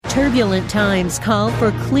Turbulent times call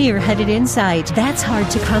for clear-headed insight. That's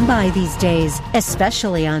hard to come by these days,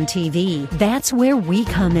 especially on TV. That's where we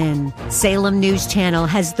come in. Salem News Channel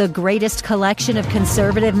has the greatest collection of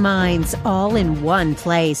conservative minds all in one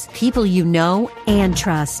place. People you know and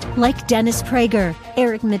trust, like Dennis Prager,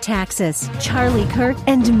 Eric Metaxas, Charlie Kirk,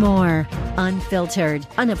 and more. Unfiltered,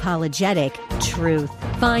 unapologetic truth.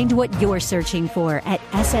 Find what you're searching for at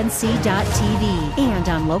snc.tv and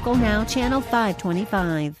on Local Now, Channel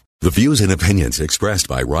 525. The views and opinions expressed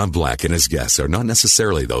by Rob Black and his guests are not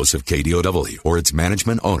necessarily those of KDOW or its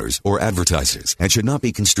management, owners, or advertisers and should not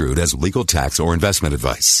be construed as legal, tax, or investment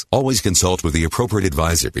advice. Always consult with the appropriate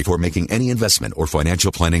advisor before making any investment or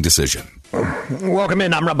financial planning decision. Welcome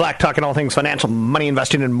in. I'm Rob Black, talking all things financial, money,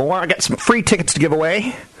 investing, and more. I got some free tickets to give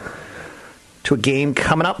away to a game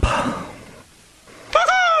coming up.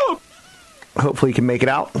 Hopefully you can make it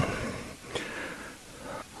out.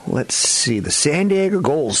 Let's see. The San Diego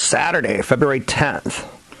Gulls, Saturday, February 10th.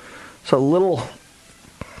 So a little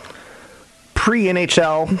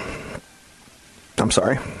pre-NHL,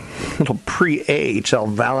 little pre-AHL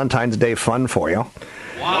Valentine's Day fun for you.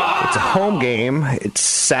 Wow. It's a home game. It's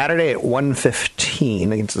Saturday at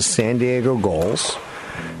 1:15 against the San Diego Gulls.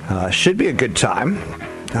 Should be a good time.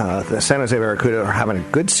 The San Jose Barracuda are having a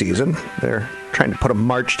good season. They're trying to put a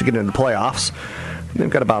march to get into the playoffs. They've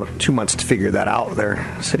got about 2 months to figure that out. They're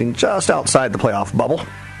sitting just outside the playoff bubble.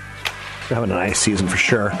 They're having a nice season for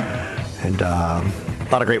sure. And a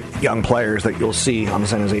lot of great young players that you'll see on the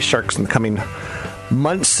San Jose Sharks in the coming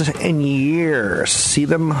months and years. See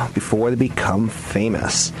them before they become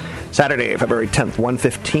famous. Saturday, February 10th,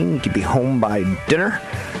 1:15. You can be home by dinner.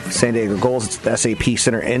 San Diego Gulls, it's the SAP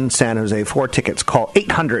Center in San Jose. For tickets, call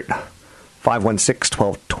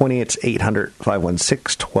 800-516-1220. It's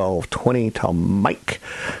 800-516-1220. Tell Mike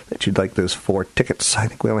that you'd like those 4 tickets. I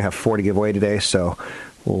think we only have 4 to give away today, so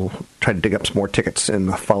we'll try to dig up some more tickets in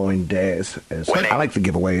the following days. I like the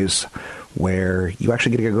giveaways where you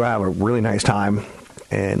actually get to go have a really nice time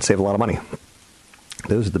and save a lot of money.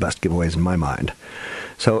 Those are the best giveaways in my mind.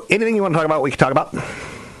 So anything you want to talk about, we can talk about.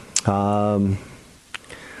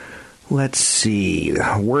 Let's see.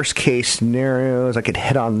 Worst case scenarios, I could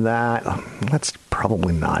hit on that. Let's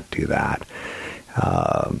probably not do that.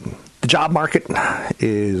 The job market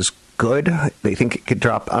is good. They think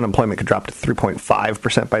unemployment could drop to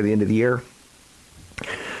 3.5% by the end of the year,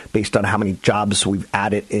 based on how many jobs we've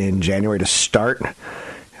added in January to start.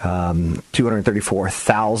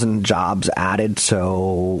 234,000 jobs added,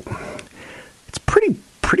 so it's pretty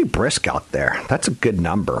brisk out there. That's a good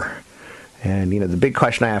number. And, the big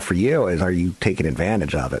question I have for you is, are you taking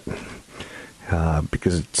advantage of it?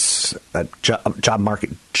 Because it's a job market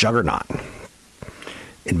juggernaut,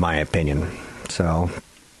 in my opinion. So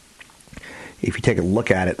if you take a look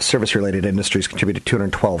at it, service-related industries contributed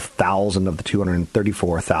 212,000 of the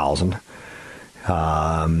 234,000.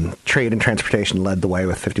 Trade and transportation led the way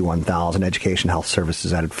with 51,000. Education, health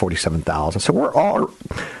services added 47,000. So we're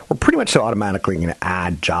pretty much so automatically going to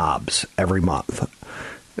add jobs every month.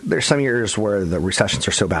 There's some years where the recessions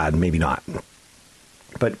are so bad, maybe not.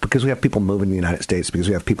 But because we have people moving to the United States, because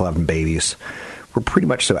we have people having babies, we're pretty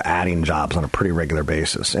much so adding jobs on a pretty regular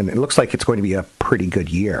basis. And it looks like it's going to be a pretty good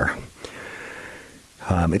year.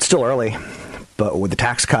 It's still early, but with the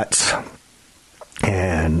tax cuts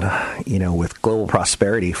and, with global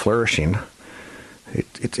prosperity flourishing,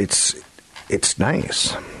 it's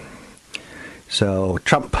nice. So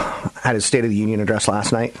Trump had his State of the Union address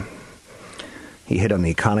last night. He hit on the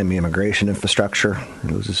economy, immigration, infrastructure.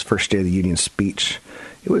 It was his first State of the Union speech.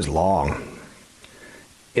 It was long.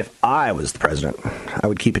 If I was the president, I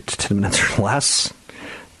would keep it to 10 minutes or less.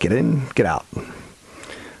 Get in, get out.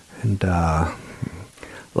 And a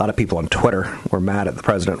lot of people on Twitter were mad at the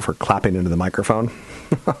president for clapping into the microphone.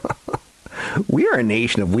 We are a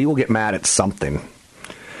nation of we will get mad at something.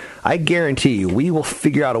 I guarantee you, we will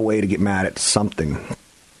figure out a way to get mad at something.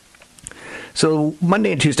 So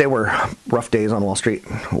Monday and Tuesday were rough days on Wall Street.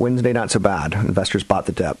 Wednesday, not so bad. Investors bought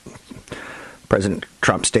the dip. President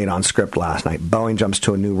Trump stayed on script last night. Boeing jumps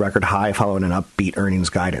to a new record high following an upbeat earnings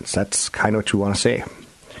guidance. That's kind of what you want to see.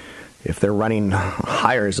 If they're running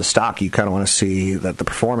higher as a stock, you kind of want to see that the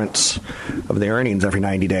performance of the earnings every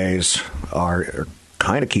 90 days are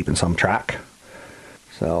kind of keeping some track.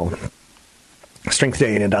 So strength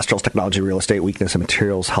today in industrials, technology, real estate, weakness in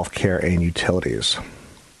materials, healthcare, and utilities.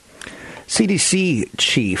 CDC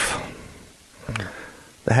chief,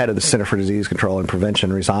 the head of the Center for Disease Control and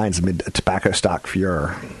Prevention, resigns amid a tobacco stock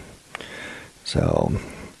furor. So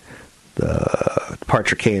the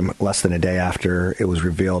departure came less than a day after it was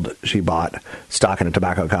revealed she bought stock in a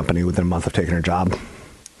tobacco company within a month of taking her job.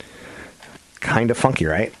 kind of funky,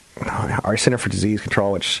 right? Our Center for Disease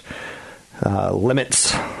Control, which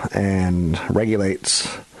limits and regulates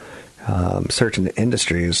certain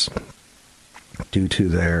industries due to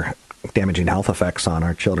their damaging health effects on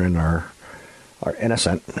our children, are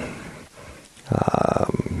innocent,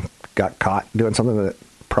 got caught doing something that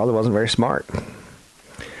probably wasn't very smart.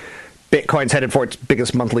 Bitcoin's headed for its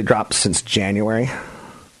biggest monthly drop since January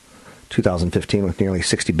 2015, with nearly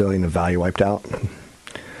 $60 billion of value wiped out.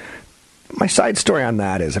 My side story on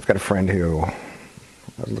that is I've got a friend who, I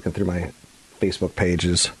was looking through my Facebook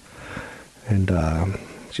pages, and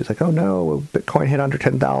she's like, oh no, Bitcoin hit under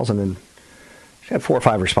 10,000, and she had 4 or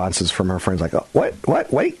 5 responses from her friends like, oh,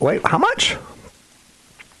 what, wait, how much?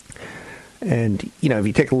 And, you know, if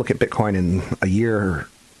you take a look at Bitcoin in a year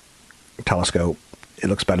telescope, it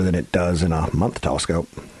looks better than it does in a month telescope.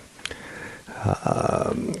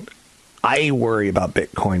 I worry about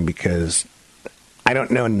Bitcoin because I don't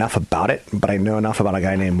know enough about it, but I know enough about a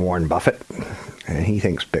guy named Warren Buffett, and he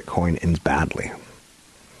thinks Bitcoin ends badly.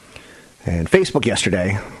 And Facebook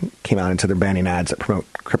yesterday came out into their banning ads that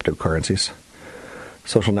promote cryptocurrencies.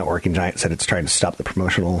 Social networking giant said it's trying to stop the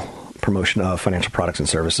promotion of financial products and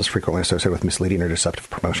services frequently associated with misleading or deceptive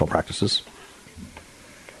promotional practices.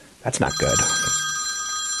 That's not good.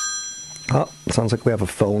 Oh, it sounds like we have a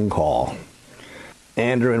phone call.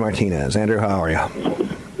 Andrew and Martinez. Andrew, how are you?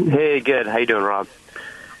 Hey, good. How you doing, Rob?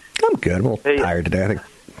 I'm good. I'm a little tired today. I think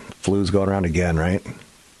flu's going around again, right?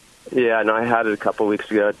 Yeah, no, I had it a couple of weeks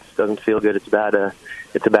ago. It doesn't feel good. It's bad.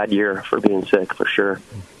 It's a bad year for being sick, for sure.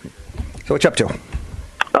 So what you up to?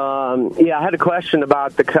 Yeah, I had a question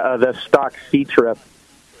about the stock C-Trip.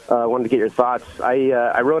 I wanted to get your thoughts.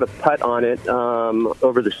 I wrote a putt on it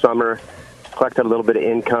over the summer, collected a little bit of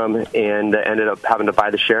income, and ended up having to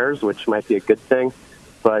buy the shares, which might be a good thing.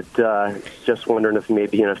 But just wondering if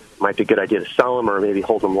maybe it might be a good idea to sell them or maybe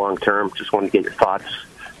hold them long term. Just wanted to get your thoughts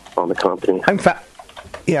on the company.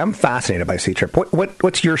 I'm fascinated by C-Trip.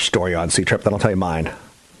 What's your story on C-Trip? Then I'll tell you mine.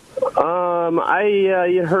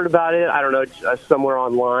 I heard about it, I don't know, somewhere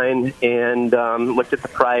online, and looked at the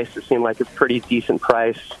price. It seemed like a pretty decent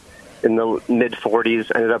price in the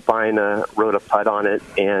mid-40s. Ended up wrote a putt on it,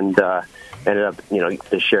 and ended up,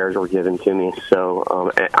 the shares were given to me.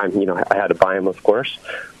 So, I had to buy them, of course.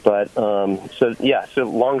 But, so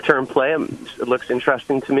long-term play, it looks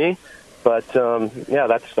interesting to me. But,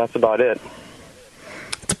 that's about it.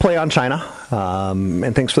 It's a play on China,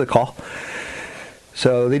 and thanks for the call.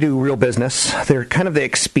 So they do real business. They're kind of the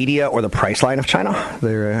Expedia or the Priceline of China.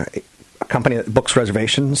 They're a company that books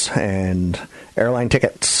reservations and airline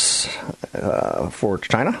tickets for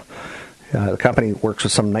China. The company works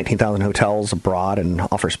with some 19,000 hotels abroad and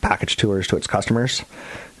offers package tours to its customers.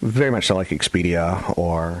 Very much so like Expedia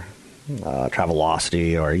or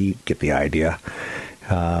Travelocity, or you get the idea.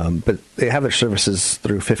 But they have their services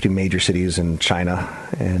through 50 major cities in China,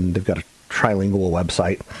 and they've got a trilingual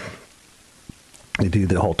website. They do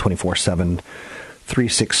the whole 24/7,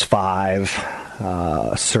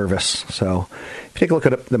 365 service. So if you take a look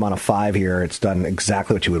at them on a 5-year, it's done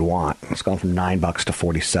exactly what you would want. It's gone from $9 to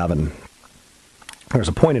 $47. There was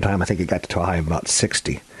a point in time, I think it got to a high of about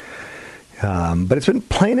 60. But it's been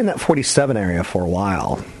playing in that 47 area for a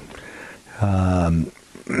while.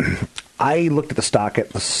 I looked at the stock at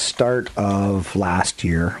the start of last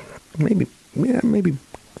year, maybe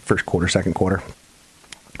first quarter, second quarter.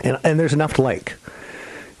 And there's enough to like.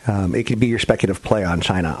 It could be your speculative play on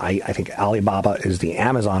China. I think Alibaba is the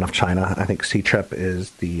Amazon of China. I think C-Trip is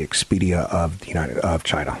the Expedia of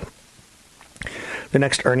China. The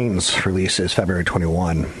next earnings release is February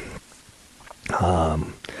 21.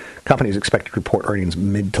 Companies expect to report earnings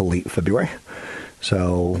mid to late February.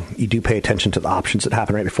 So you do pay attention to the options that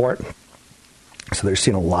happen right before it. So they're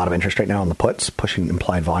seeing a lot of interest right now on the puts, pushing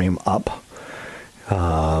implied volume up.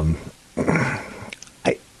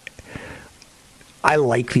 I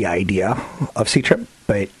like the idea of C-Trip,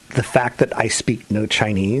 but the fact that I speak no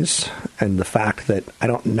Chinese and the fact that I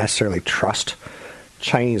don't necessarily trust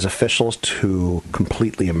Chinese officials to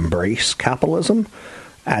completely embrace capitalism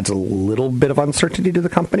adds a little bit of uncertainty to the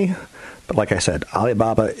company. But like I said,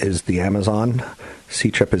 Alibaba is the Amazon,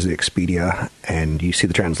 C-Trip is the Expedia, and you see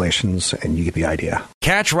the translations and you get the idea.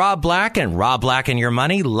 Catch Rob Black and Rob Black and Your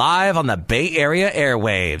Money live on the Bay Area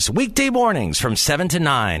airwaves, weekday mornings from 7 to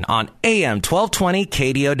 9 on AM 1220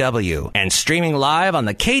 KDOW and streaming live on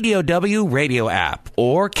the KDOW radio app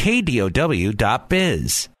or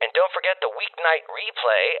KDOW.biz. And don't forget the weeknight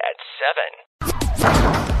replay at 7.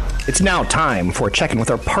 It's now time for a check-in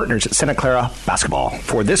with our partners at Santa Clara Basketball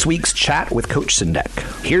for this week's chat with Coach Sindek.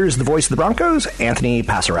 Here's the voice of the Broncos, Anthony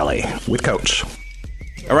Passarelli, with Coach.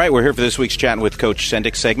 All right, we're here for this week's Chatting with Coach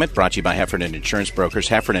Sendik segment, brought to you by Heffernan Insurance Brokers.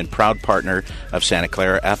 Heffernan, proud partner of Santa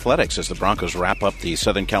Clara Athletics, as the Broncos wrap up the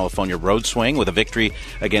Southern California road swing with a victory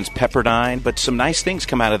against Pepperdine. But some nice things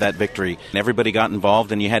come out of that victory. Everybody got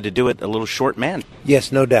involved, and you had to do it a little short man.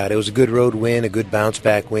 Yes, no doubt. It was a good road win, a good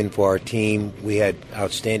bounce-back win for our team. We had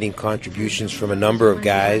outstanding contributions from a number of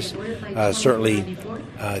guys. Certainly,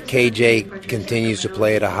 KJ continues to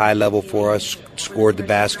play at a high level for us, scored the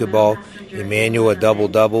basketball. Emmanuel a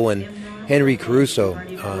double-double, and Henry Caruso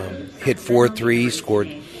hit 4 threes, scored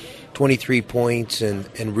 23 points,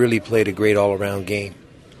 and really played a great all-around game.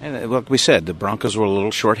 And like we said, the Broncos were a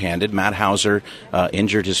little short-handed. Matt Hauser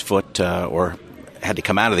injured his foot or had to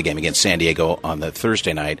come out of the game against San Diego on the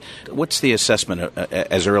Thursday night. What's the assessment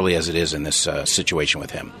as early as it is in this situation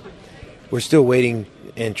with him? We're still waiting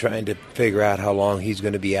and trying to figure out how long he's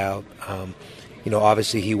going to be out.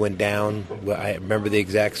 Obviously he went down. I remember the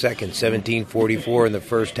exact second, 17:44 in the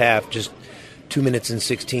first half, just 2 minutes and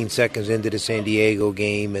 16 seconds into the San Diego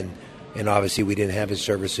game, and obviously we didn't have his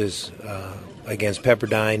services against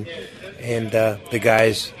Pepperdine, and the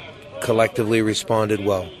guys collectively responded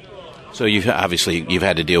well. So you've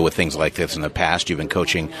had to deal with things like this in the past. You've been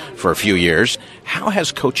coaching for a few years. How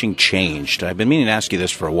has coaching changed? I've been meaning to ask you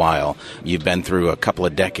this for a while. You've been through a couple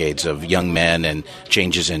of decades of young men and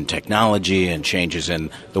changes in technology and changes in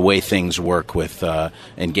the way things work with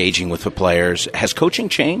engaging with the players. Has coaching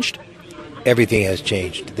changed? Everything has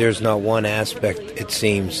changed. There's not one aspect, it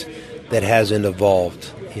seems, that hasn't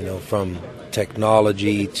evolved, from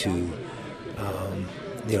technology to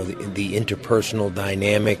the interpersonal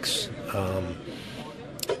dynamics.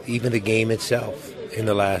 Even the game itself in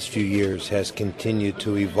the last few years has continued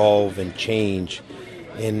to evolve and change,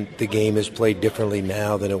 and the game is played differently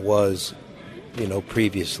now than it was,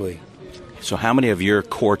 previously. So how many of your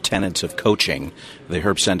core tenets of coaching, the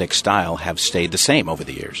Herb Sendik style, have stayed the same over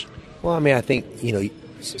the years? Well, I think,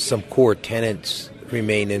 some core tenets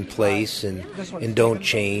remain in place and don't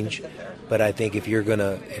change. But I think if you're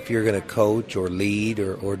gonna coach or lead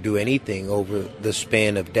or do anything over the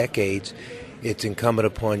span of decades, it's incumbent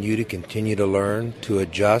upon you to continue to learn, to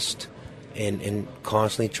adjust, and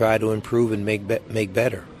constantly try to improve and make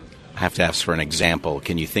better. I have to ask for an example.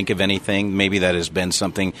 Can you think of anything maybe that has been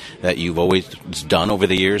something that you've always done over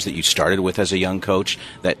the years that you started with as a young coach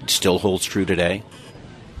that still holds true today?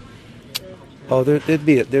 Oh, there'd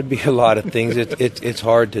be a lot of things. It's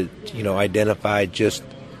hard to identify just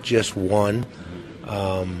one,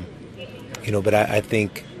 but I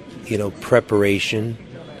think preparation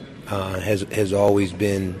has always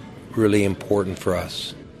been really important for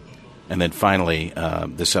us. And then finally,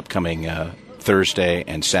 this upcoming Thursday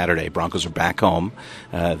and Saturday, Broncos are back home.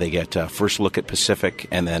 They get first look at Pacific,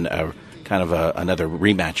 and then another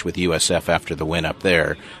rematch with USF after the win up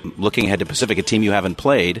there. Looking ahead to Pacific, a team you haven't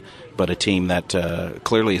played, but a team that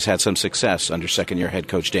clearly has had some success under second-year head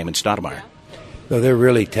coach Damon Stoudemire. No, they're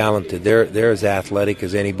really talented. They're as athletic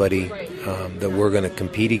as anybody that we're going to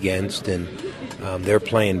compete against, and they're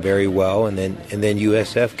playing very well. And then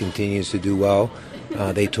USF continues to do well.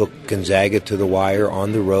 They took Gonzaga to the wire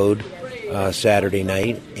on the road Saturday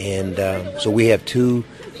night, and so we have two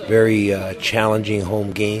very challenging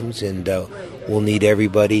home games, and we'll need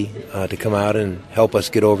everybody to come out and help us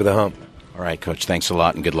get over the hump. All right, Coach. Thanks a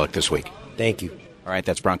lot, and good luck this week. Thank you. All right,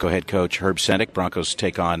 that's Bronco head coach Herb Sendik. Broncos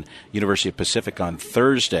take on University of Pacific on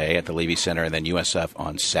Thursday at the Levy Center, and then USF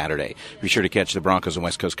on Saturday. Be sure to catch the Broncos and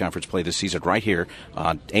West Coast Conference play this season right here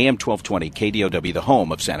on AM 1220 KDOW, the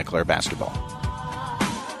home of Santa Clara basketball.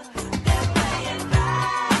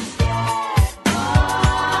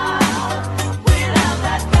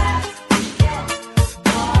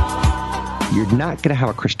 You're not going to have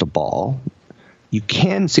a crystal ball. You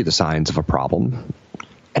can see the signs of a problem,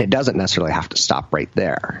 and it doesn't necessarily have to stop right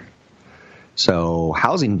there. So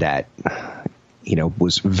housing debt,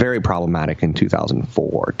 was very problematic in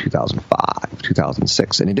 2004, 2005,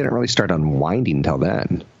 2006, and it didn't really start unwinding until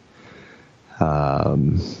then.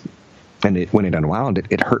 And when it unwound,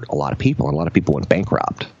 it hurt a lot of people, and a lot of people went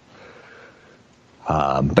bankrupt.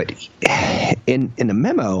 But in the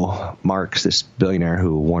memo, Marks, this billionaire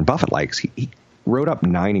who Warren Buffett likes, he wrote up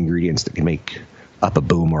 9 ingredients that can make up a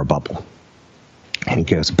boom or a bubble. And he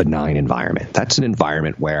goes, benign environment. That's an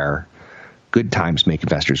environment where good times make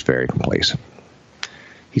investors very complacent.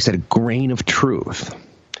 He said a grain of truth.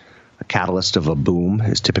 A catalyst of a boom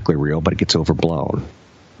is typically real, but it gets overblown.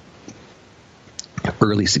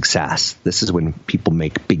 Early success. This is when people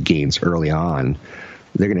make big gains early on.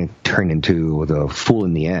 They're going to turn into the fool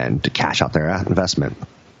in the end to cash out their investment.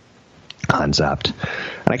 concept.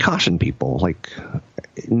 And I caution people, like,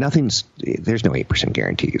 there's no 8%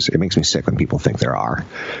 guarantees. It makes me sick when people think there are.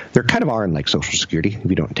 There kind of are in, like, Social Security. If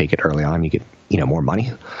you don't take it early on, you get, more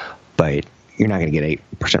money. But you're not going to get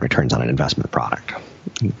 8% returns on an investment product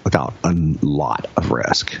without a lot of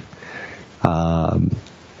risk.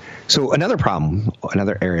 So another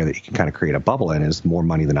area that you can kind of create a bubble in is more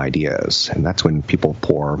money than ideas. And that's when people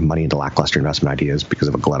pour money into lackluster investment ideas because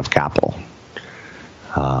of a glut of capital.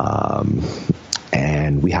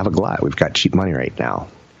 And we have a glut. We've got cheap money right now.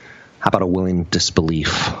 How about a willing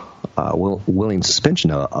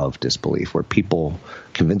suspension of disbelief, where people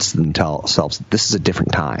convince themselves that this is a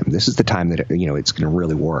different time. This is the time that it's going to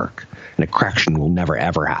really work, and a correction will never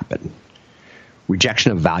ever happen.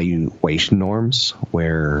 Rejection of valuation norms,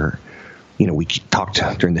 where we talked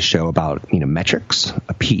during the show about metrics,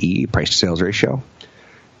 a PE, price to sales ratio.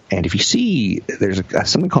 And if you see, there's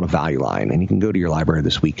something called a value line, and you can go to your library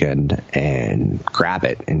this weekend and grab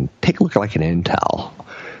it and take a look at like an Intel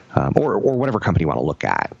or whatever company you want to look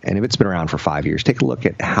at. And if it's been around for 5 years, take a look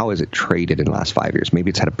at how is it traded in the last 5 years. Maybe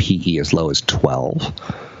it's had a PE as low as 12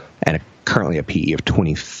 and currently a PE of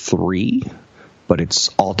 23, but its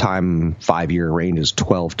all-time 5-year range is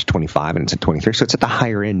 12 to 25, and it's at 23. So it's at the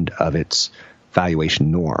higher end of its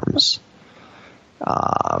valuation norms.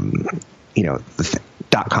 The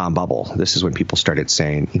dot-com bubble, this is when people started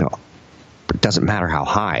saying, it doesn't matter how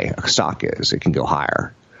high a stock is, it can go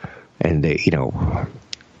higher. And they,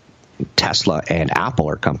 Tesla and Apple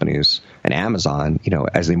are companies, and Amazon,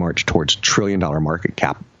 as they march towards $1 trillion market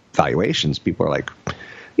cap valuations, people are like,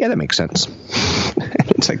 yeah, that makes sense.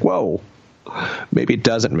 And it's like, whoa, maybe it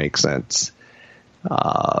doesn't make sense.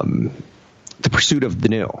 The pursuit of the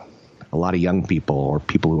new. A lot of young people, or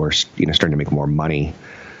people who are, starting to make more money,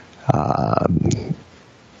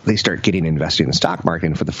 they start getting invested in the stock market,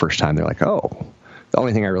 and for the first time, they're like, oh, the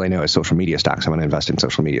only thing I really know is social media stocks. I'm going to invest in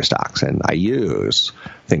social media stocks. And I use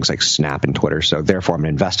things like Snap and Twitter, so therefore I'm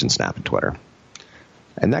going to invest in Snap and Twitter.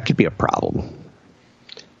 And that could be a problem,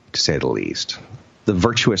 to say the least. The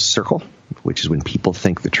virtuous circle, which is when people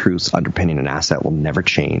think the truths underpinning an asset will never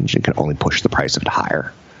change and can only push the price of it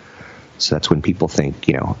higher. So that's when people think,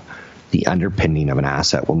 the underpinning of an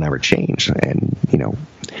asset will never change. And,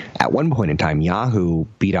 at one point in time, Yahoo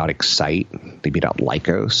beat out Excite. They beat out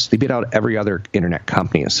Lycos. They beat out every other internet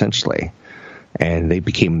company, essentially. And they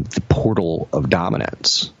became the portal of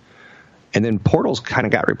dominance. And then portals kind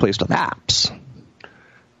of got replaced with apps.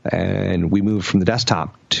 And we moved from the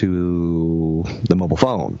desktop to the mobile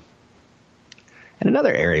phone. And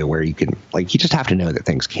another area where you can, you just have to know that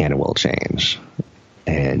things can and will change.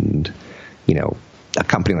 And, a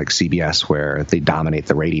company like CBS, where they dominate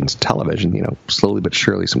the ratings of television, slowly but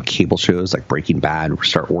surely some cable shows like Breaking Bad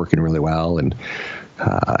start working really well. And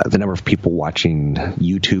the number of people watching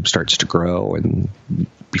YouTube starts to grow. And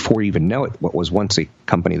before you even know it, what was once a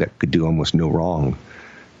company that could do almost no wrong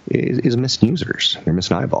is missing users. They're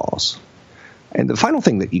missing eyeballs. And the final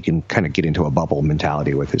thing that you can kind of get into a bubble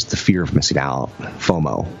mentality with is the fear of missing out,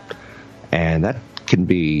 FOMO. And that can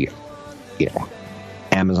be,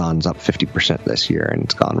 Amazon's up 50% this year, and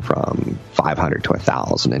it's gone from 500 to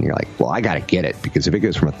 1,000. And you're like, well, I got to get it, because if it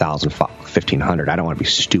goes from 1,000 to 1,500, I don't want to be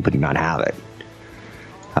stupid and not have it.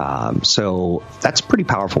 So that's pretty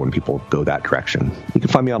powerful when people go that direction. You can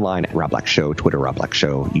find me online at Rob Black Show, Twitter, Rob Black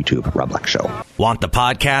Show, YouTube, Rob Black Show. Want the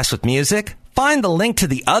podcast with music? Find the link to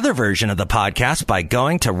the other version of the podcast by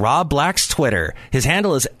going to Rob Black's Twitter. His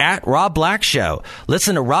handle is at Rob Black Show.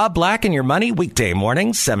 Listen to Rob Black and Your Money weekday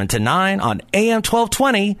mornings, 7 to 9 on AM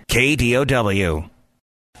 1220 KDOW.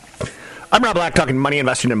 I'm Rob Black, talking money,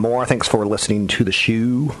 investing, and more. Thanks for listening to the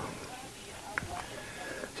show.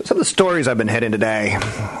 So some of the stories I've been hitting today.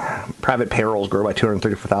 Private payrolls grow by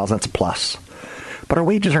 234,000. That's a plus. But our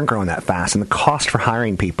wages aren't growing that fast, and the cost for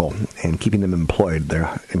hiring people and keeping them employed,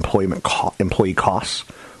 their employee costs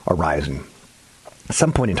are rising. At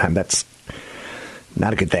some point in time, that's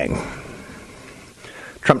not a good thing.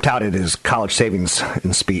 Trump touted his college savings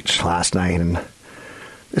in speech last night, and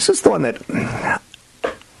this is the one that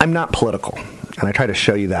I'm not political, and I try to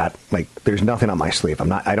show you that there's nothing on my sleeve.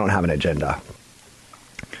 I don't have an agenda,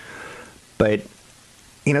 but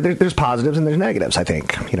there's positives and there's negatives. I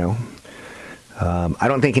think I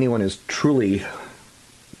don't think anyone is truly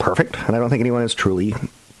perfect, and I don't think anyone is truly,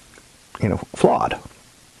 flawed.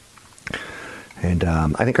 And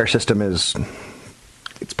I think our system it's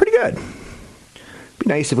pretty good. It'd be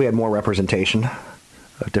nice if we had more representation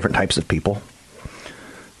of different types of people.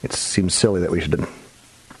 It seems silly that we should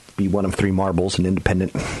be one of three marbles, an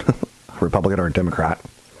independent, Republican, or a Democrat.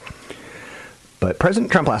 But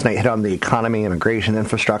President Trump last night hit on the economy, immigration,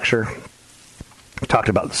 infrastructure. We talked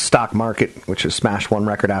about the stock market, which has smashed one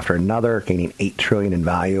record after another, gaining $8 trillion in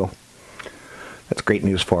value. That's great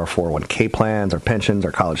news for our 401k plans, our pensions,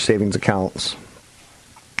 our college savings accounts.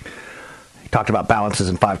 He talked about balances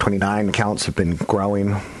in 529 accounts have been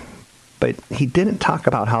growing, but he didn't talk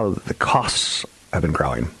about how the costs have been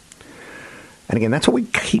growing. And again, that's what we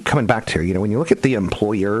keep coming back to. You know, when you look at the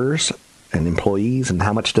employers and employees and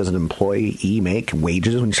how much does an employee make,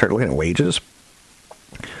 wages, when you start looking at wages,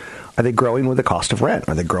 are they growing with the cost of rent?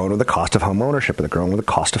 Are they growing with the cost of home ownership? Are they growing with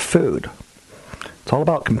the cost of food? It's all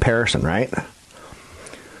about comparison, right?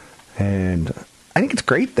 And I think it's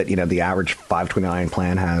great that, you know, the average 529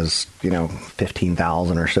 plan has, you know,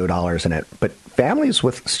 $15,000 or so dollars in it. But families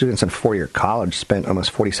with students in four-year college spent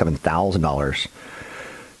almost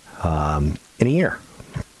 $47,000 in a year.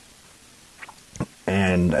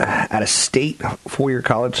 And at a state four-year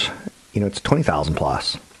college, you know, it's $20,000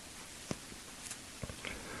 plus.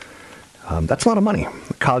 That's a lot of money.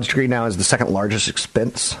 A college degree now is the second largest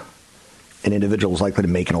expense an individual is likely to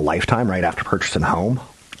make in a lifetime right after purchasing a home.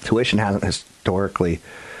 Tuition historically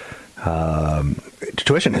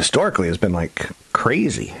has been like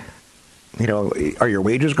crazy. You know, are your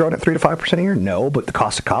wages growing at 3 to 5% a year? No, but the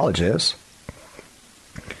cost of college is.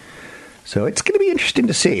 So it's going to be interesting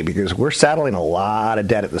to see because we're saddling a lot of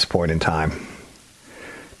debt at this point in time.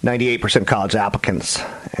 98% of college applicants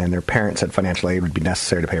and their parents said financial aid would be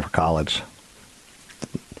necessary to pay for college.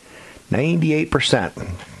 98%.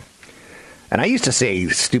 And I used to say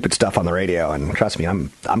stupid stuff on the radio, and trust me,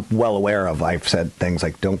 I'm well aware of. I've said things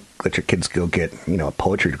like, "Don't let your kids go get, you know, a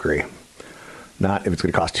poetry degree, not if it's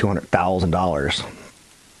going to cost $200,000."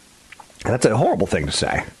 And that's a horrible thing to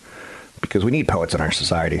say because we need poets in our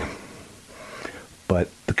society. But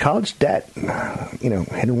the college debt, you know,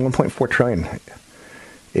 hitting $1.4 trillion,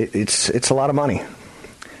 it's a lot of money.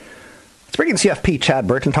 Let's bring in CFP Chad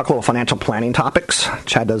Burton, talk a little financial planning topics.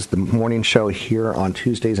 Chad does the morning show here on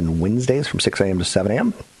Tuesdays and Wednesdays from 6 a.m. to 7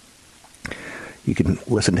 a.m. You can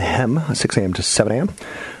listen to him 6 a.m. to 7 a.m.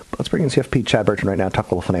 But let's bring in CFP Chad Burton right now, talk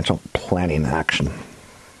a little financial planning action.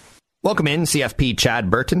 Welcome in, CFP Chad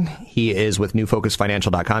Burton. He is with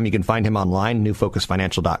NewFocusFinancial.com. You can find him online,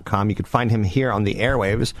 NewFocusFinancial.com. You can find him here on the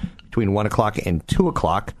airwaves between 1 o'clock and 2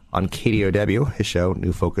 o'clock on KDOW, his show,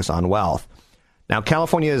 New Focus on Wealth. Now,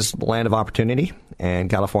 California is the land of opportunity, and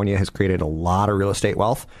California has created a lot of real estate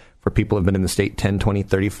wealth for people who have been in the state 10, 20,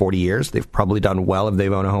 30, 40 years. They've probably done well if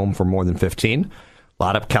they've owned a home for more than 15. A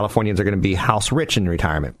lot of Californians are going to be house rich in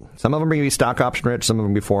retirement. Some of them are going to be stock option rich. Some of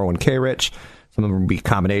them will be 401k rich. Some of them will be a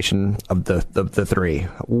combination of the three.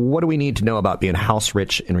 What do we need to know about being house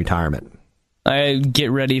rich in retirement? I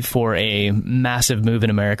get ready for a massive move in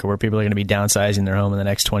America where people are going to be downsizing their home in the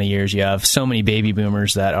next 20 years. You have so many baby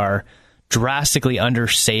boomers that are drastically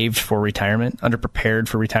undersaved for retirement, underprepared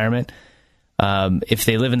for retirement. If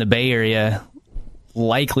they live in the Bay Area,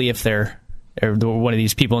 likely if they're one of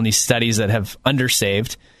these people in these studies that have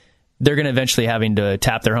undersaved, they're going to eventually having to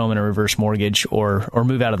tap their home in a reverse mortgage or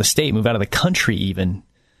move out of the state, move out of the country even.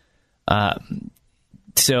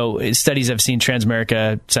 So studies I've seen,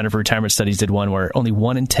 Transamerica Center for Retirement Studies did one where only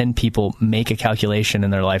 1 in 10 people make a calculation in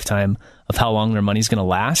their lifetime of how long their money's going to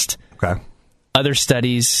last. Okay. Other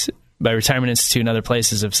studies by Retirement Institute and other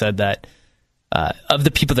places have said that of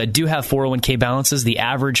the people that do have 401k balances, the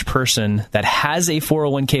average person that has a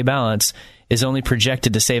 401k balance is only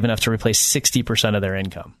projected to save enough to replace 60% of their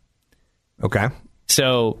income. Okay.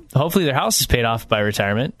 So hopefully their house is paid off by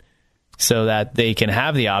retirement so that they can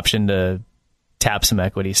have the option to tap some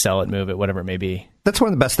equity, sell it, move it, whatever it may be. That's one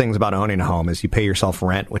of the best things about owning a home is you pay yourself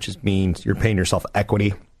rent, which means you're paying yourself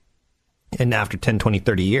equity. And after 10, 20,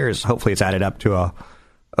 30 years, hopefully it's added up to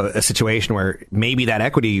a situation where maybe that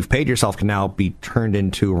equity you've paid yourself can now be turned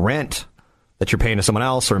into rent that you're paying to someone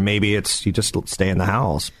else, or maybe it's you just stay in the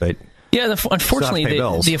house. But yeah, unfortunately,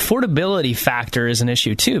 the affordability factor is an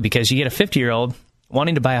issue too, because you get a 50-year-old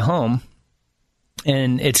wanting to buy a home,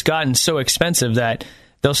 and it's gotten so expensive that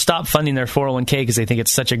they'll stop funding their 401k because they think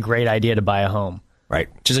it's such a great idea to buy a home.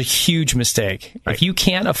 Right. Which is a huge mistake. Right. If you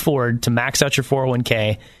can't afford to max out your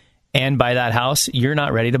 401k and buy that house, you're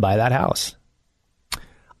not ready to buy that house.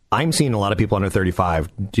 I'm seeing a lot of people under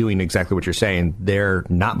 35 doing exactly what you're saying. They're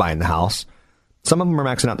not buying the house. Some of them are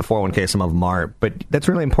maxing out the 401k, some of them aren't. But that's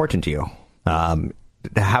really important to you. To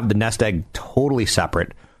have the nest egg totally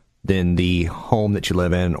separate than the home that you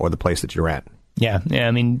live in or the place that you rent. Yeah.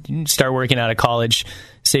 I mean, start working out of college,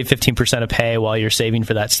 save 15% of pay while you're saving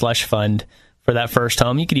for that slush fund for that first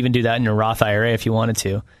home. You could even do that in your Roth IRA if you wanted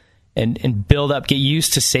to, and build up, get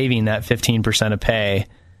used to saving that 15% of pay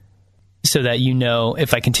so that, you know,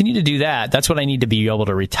 if I continue to do that, that's what I need to be able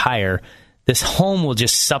to retire. this home will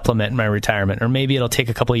just supplement my retirement, or maybe it'll take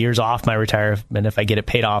a couple of years off my retirement if I get it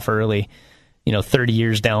paid off early, 30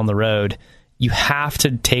 years down the road. You have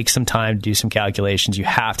to take some time to do some calculations. You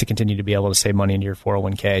have to continue to be able to save money into your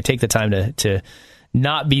 401k. Take the time to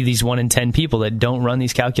not be these 1 in 10 people that don't run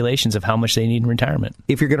these calculations of how much they need in retirement.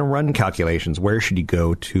 If you're going to run calculations, where should you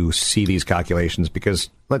go to see these calculations? Because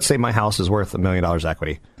let's say my house is worth $1 million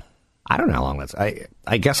equity. I don't know how long that's.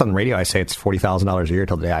 I guess on the radio I say it's $40,000 a year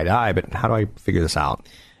till the day I die, but how do I figure this out?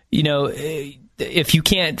 If you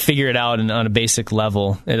can't figure it out on a basic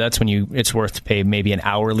level, that's when it's worth to pay maybe an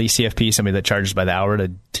hourly CFP, somebody that charges by the hour to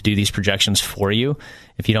do these projections for you.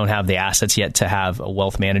 If you don't have the assets yet to have a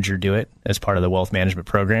wealth manager do it as part of the wealth management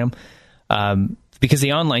program, because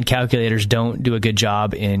the online calculators don't do a good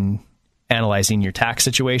job in analyzing your tax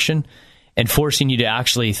situation and forcing you to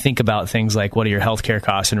actually think about things like what are your healthcare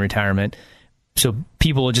costs in retirement. So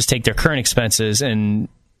people will just take their current expenses and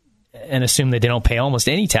assume that they don't pay almost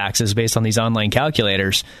any taxes based on these online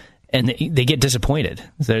calculators, and they get disappointed.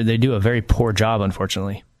 They do a very poor job,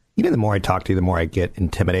 unfortunately. The more I talk to you, the more I get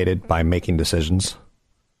intimidated by making decisions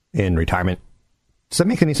in retirement. Does that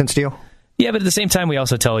make any sense to you? Yeah, but at the same time, we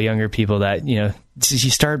also tell younger people that, you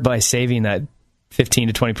start by saving that 15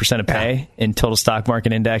 to 20% of pay in total stock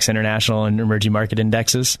market index, international and emerging market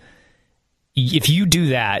indexes. If you do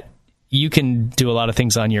that, you can do a lot of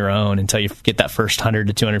things on your own until you get that first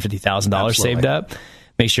 $100,000 to $250,000 saved up.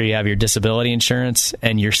 Make sure you have your disability insurance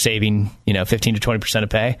and you're saving, 15 to 20% of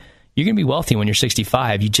pay. You're going to be wealthy when you're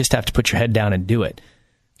 65. You just have to put your head down and do it.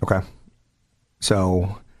 Okay.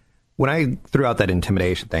 So when I threw out that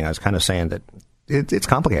intimidation thing, I was kind of saying that it's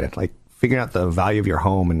complicated. Like figuring out the value of your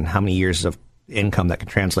home and how many years of income that can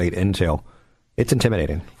translate into, it's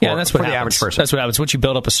intimidating. That's what happens. The average person. That's what happens. Once you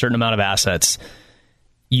build up a certain amount of assets,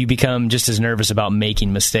 you become just as nervous about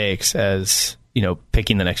making mistakes as,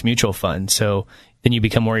 picking the next mutual fund. So then you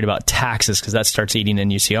become worried about taxes because that starts eating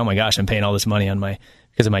and you see, oh my gosh, I'm paying all this money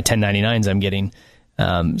because of my 1099s I'm getting.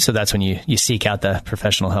 So that's when you seek out the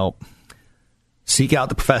professional help. Seek out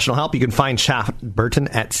the professional help. You can find Chad Burton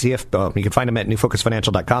at CF. You can find him at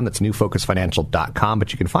newfocusfinancial.com. That's newfocusfinancial.com.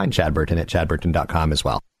 But you can find Chad Burton at chadburton.com as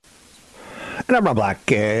well. And I'm Rob Black.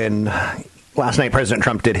 And last night, President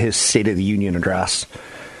Trump did his State of the Union address.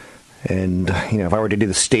 And, if I were to do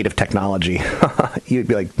the state of technology, you'd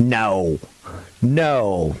be like, no.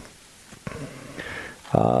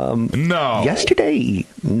 Yesterday,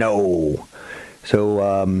 no.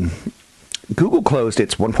 So, Google closed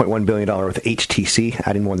its $1.1 billion with HTC,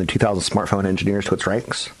 adding more than 2,000 smartphone engineers to its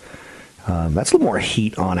ranks. That's a little more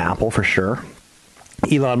heat on Apple for sure.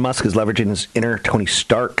 Elon Musk is leveraging his inner Tony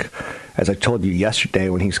Stark, as I told you yesterday,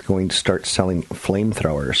 when he's going to start selling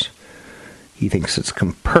flamethrowers. He thinks it's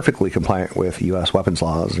perfectly compliant with U.S. weapons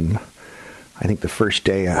laws, and I think the first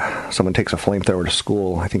day someone takes a flamethrower to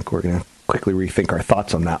school, I think we're going to quickly rethink our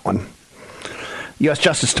thoughts on that one. U.S.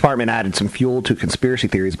 Justice Department added some fuel to conspiracy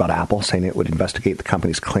theories about Apple, saying it would investigate the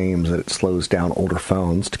company's claims that it slows down older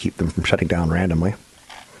phones to keep them from shutting down randomly.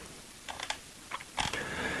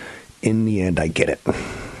 In the end, I get it.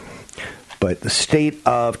 But the state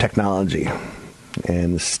of technology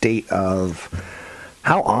and the state of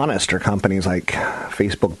how honest are companies like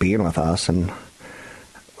Facebook being with us, and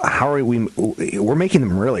how are we're making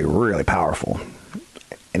them really, really powerful.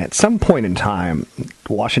 And at some point in time,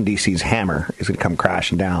 Washington, D.C.'s hammer is going to come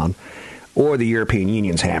crashing down, or the European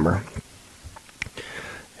Union's hammer.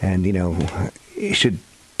 And, should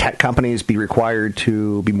tech companies be required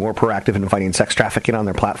to be more proactive in fighting sex trafficking on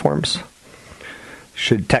their platforms?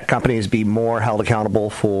 Should tech companies be more held accountable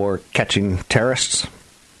for catching terrorists?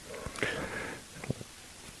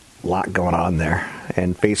 A lot going on there.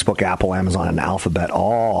 And Facebook, Apple, Amazon, and Alphabet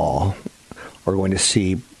all are going to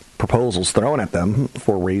see proposals thrown at them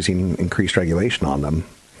for raising increased regulation on them.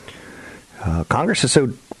 Congress is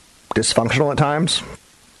so dysfunctional at times,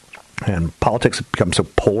 and politics have become so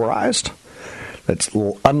polarized that it's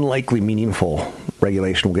unlikely meaningful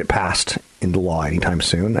regulation will get passed into law anytime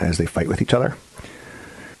soon as they fight with each other.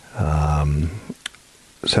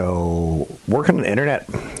 So working on internet,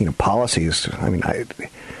 policies. I mean, I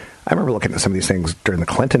remember looking at some of these things during the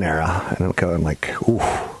Clinton era and going like,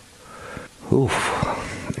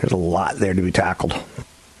 there's a lot there to be tackled.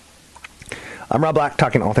 I'm Rob Black,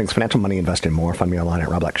 talking all things financial, money, investing, more. Find me online at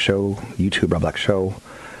Rob Black Show, YouTube Rob Black Show,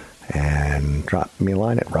 and drop me a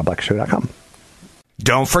line at robblackshow.com.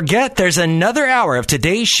 Don't forget, there's another hour of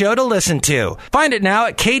today's show to listen to. Find it now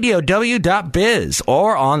at KDOW.biz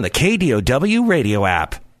or on the KDOW radio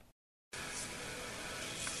app.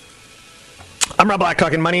 I'm Rob Black,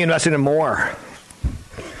 talking money, investing, and more.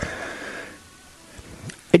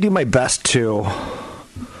 I do my best to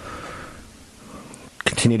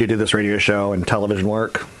continue to do this radio show and television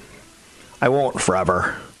work. I won't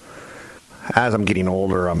forever. As I'm getting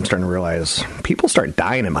older, I'm starting to realize people start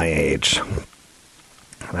dying at my age.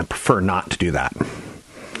 And I prefer not to do that.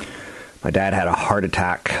 My dad had a heart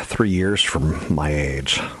attack 3 years from my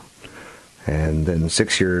age. And then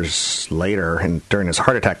 6 years later, and during his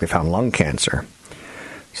heart attack, they found lung cancer.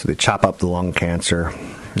 So they chop up the lung cancer,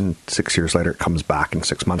 and 6 years later, it comes back, and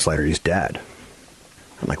 6 months later, he's dead.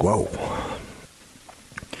 I'm like, whoa.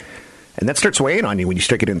 And that starts weighing on you when you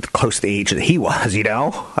start getting close to the age that he was, you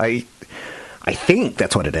know? I think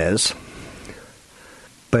that's what it is.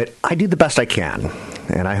 But I do the best I can,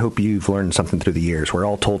 and I hope you've learned something through the years. We're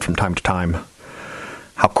all told from time to time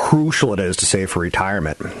how crucial it is to save for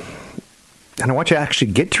retirement. And I want you to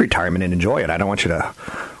actually get to retirement and enjoy it. I don't want you to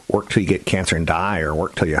work till you get cancer and die, or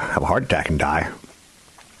work till you have a heart attack and die.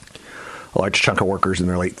 A large chunk of workers in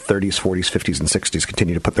their late 30s, 40s, 50s, and 60s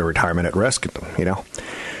continue to put their retirement at risk, you know.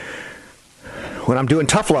 When I'm doing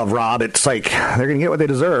tough love, Rob, it's like they're going to get what they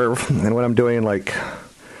deserve. And when I'm doing like,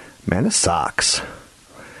 man, this sucks.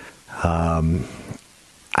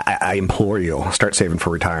 I implore you, start saving for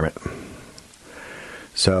retirement.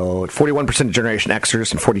 So 41% of Generation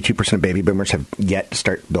Xers and 42% of baby boomers have yet to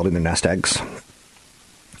start building their nest eggs.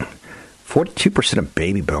 42% of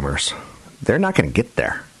baby boomers, they're not going to get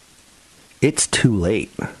there. It's too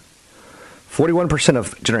late. 41%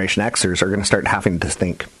 of Generation Xers are going to start having to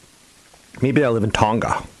think, maybe I live in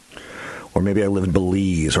Tonga, or maybe I live in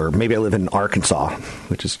Belize, or maybe I live in Arkansas,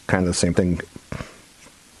 which is kind of the same thing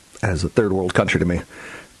as a third world country to me.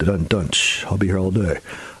 Dun-dun-dunch. I'll be here all day.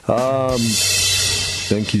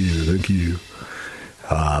 Thank you.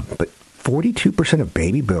 But 42% of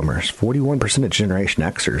baby boomers, 41% of Generation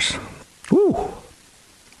Xers. Woo!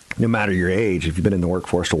 No matter your age, if you've been in the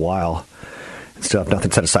workforce a while and still have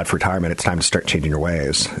nothing set aside for retirement, it's time to start changing your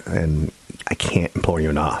ways. And I can't implore you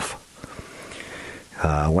enough.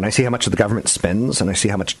 When I see how much the government spends and I see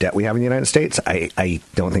how much debt we have in the United States, I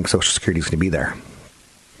don't think Social Security is going to be there.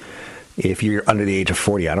 If you're under the age of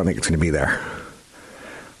 40, I don't think it's going to be there.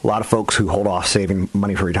 A lot of folks who hold off saving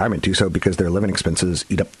money for retirement do so because their living expenses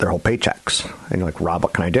eat up their whole paychecks. And you're like, Rob,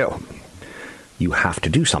 what can I do? You have to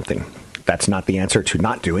do something. That's not the answer to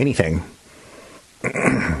not do anything.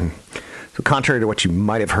 So contrary to what you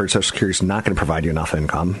might have heard, Social Security is not going to provide you enough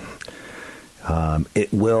income.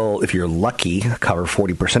 It will, if you're lucky, cover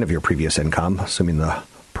 40% of your previous income, assuming the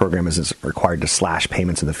program isn't required to slash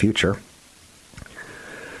payments in the future.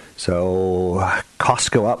 So costs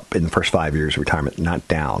go up in the first 5 years of retirement, not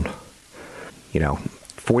down.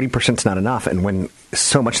 40% is not enough. And when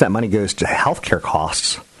so much of that money goes to healthcare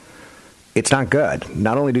costs, it's not good.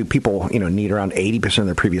 Not only do people, need around 80% of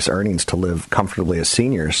their previous earnings to live comfortably as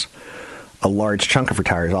seniors, a large chunk of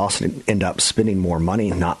retirees also end up spending more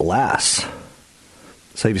money, not less.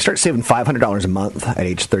 So if you start saving $500 a month at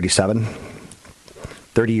age 37,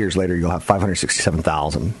 30 years later, you'll have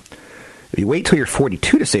 $567,000. If you wait till you're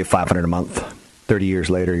 42 to save $500 a month, 30 years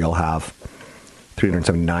later, you'll have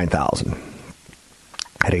 $379,000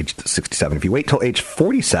 at age 67. If you wait till age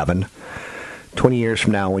 47, 20 years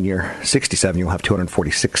from now, when you're 67, you'll have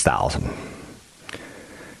 $246,000.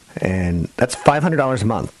 And that's $500 a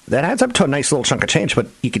month. That adds up to a nice little chunk of change, but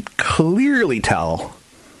you could clearly tell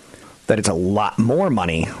that it's a lot more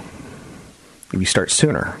money if you start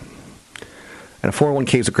sooner. And a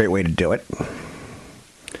 401k is a great way to do it.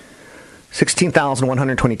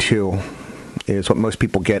 $16,122 is what most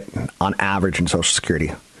people get on average in Social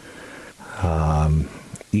Security.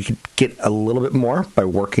 You can get a little bit more by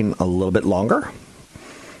working a little bit longer,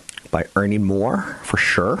 by earning more, for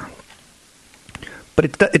sure. But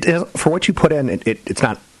it is, for what you put in, it's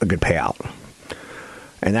not a good payout.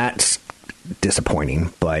 And that's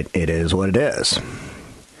disappointing, but it is what it is.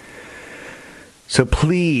 So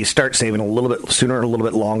please start saving a little bit sooner, a little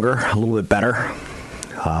bit longer, a little bit better.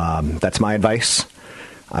 That's my advice.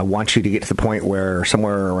 I want you to get to the point where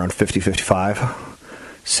somewhere around 50, 55,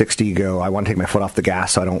 60, you go, I want to take my foot off the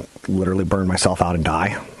gas so I don't literally burn myself out and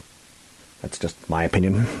die. That's just my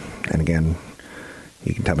opinion. And again,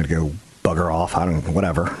 you can tell me to go bugger off. I don't know,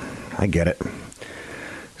 whatever. I get it.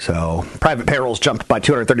 So private payrolls jumped by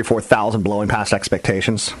 234,000, blowing past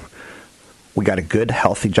expectations. We got a good,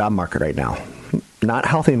 healthy job market right now. Not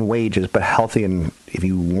healthy in wages, but healthy in if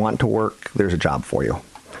you want to work, there's a job for you.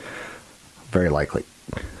 Very likely.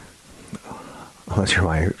 Unless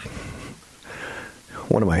you're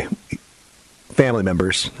one of my family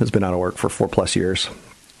members has been out of work for 4+ years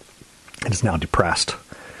and is now depressed.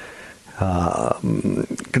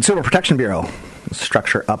 Consumer Protection Bureau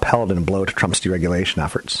structure upheld in a blow to Trump's deregulation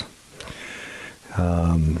efforts.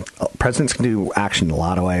 Presidents can do action in a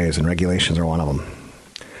lot of ways, and regulations are one of them.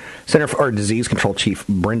 Center for Disease Control Chief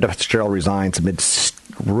Brenda Fitzgerald resigns amid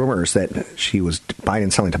rumors that she was buying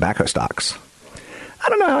and selling tobacco stocks. I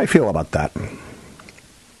don't know how I feel about that.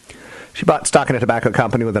 She bought stock in a tobacco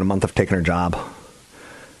company within a month of taking her job.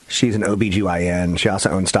 She's an OBGYN. She also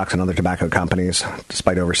owns stocks in other tobacco companies,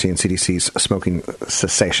 despite overseeing CDC's smoking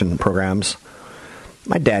cessation programs.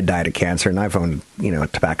 My dad died of cancer, and I've owned, a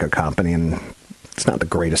tobacco company, and it's not the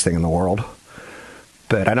greatest thing in the world.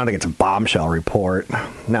 But I don't think it's a bombshell report.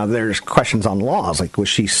 Now, there's questions on laws, like was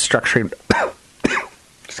she structuring,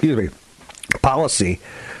 policy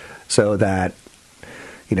so that,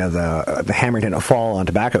 the hammer didn't fall on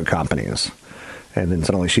tobacco companies. And then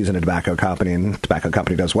suddenly she's in a tobacco company, and the tobacco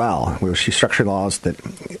company does well. Was she structuring laws that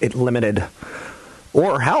it limited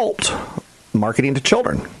or helped marketing to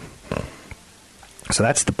children? So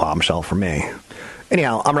that's the bombshell for me.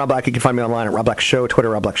 Anyhow, I'm Rob Black. You can find me online at Rob Black Show, Twitter,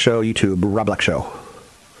 Rob Black Show, YouTube, Rob Black Show.